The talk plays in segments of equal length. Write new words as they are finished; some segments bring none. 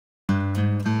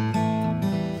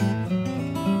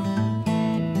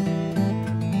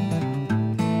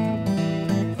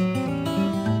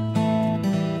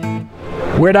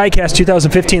We're at ICAST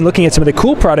 2015 looking at some of the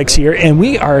cool products here, and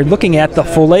we are looking at the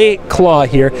Filet claw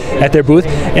here at their booth.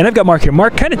 And I've got Mark here.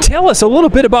 Mark, kind of tell us a little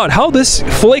bit about how this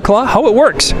Filet claw, how it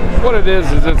works. What it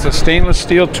is it's a stainless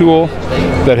steel tool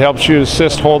that helps you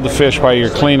assist hold the fish while you're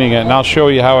cleaning it. And I'll show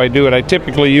you how I do it. I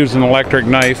typically use an electric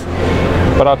knife,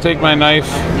 but I'll take my knife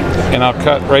and I'll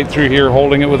cut right through here,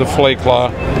 holding it with a Filet claw.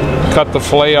 Cut the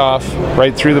fillet off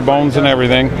right through the bones and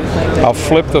everything. I'll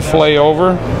flip the fillet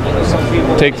over,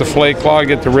 take the Filet claw,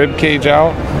 get the rib cage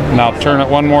out, and I'll turn it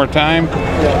one more time,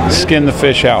 skin the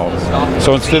fish out.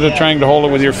 So instead of trying to hold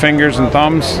it with your fingers and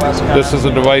thumbs, this is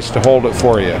a device to hold it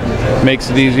for you. Makes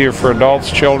it easier for adults,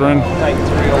 children.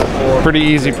 Pretty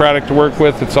easy product to work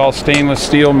with. It's all stainless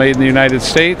steel, made in the United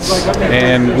States,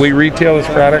 and we retail this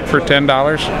product for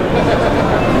 $10.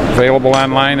 Available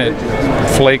online at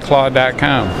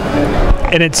filetclaw.com.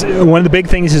 And it's one of the big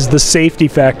things is the safety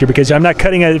factor, because I'm not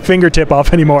cutting a fingertip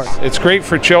off anymore. It's great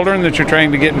for children that you're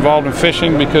trying to get involved in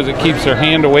fishing because it keeps their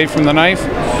hand away from the knife.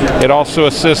 It also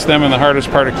assists them in the hardest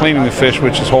part of cleaning the fish,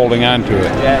 which is holding on to it.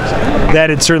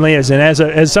 That it certainly is. And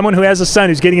as someone who has a son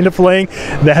who's getting into filleting,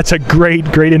 that's a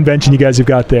great invention you guys have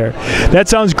got there. That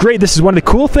sounds great. This is one of the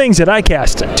cool things at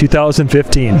ICAST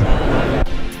 2015.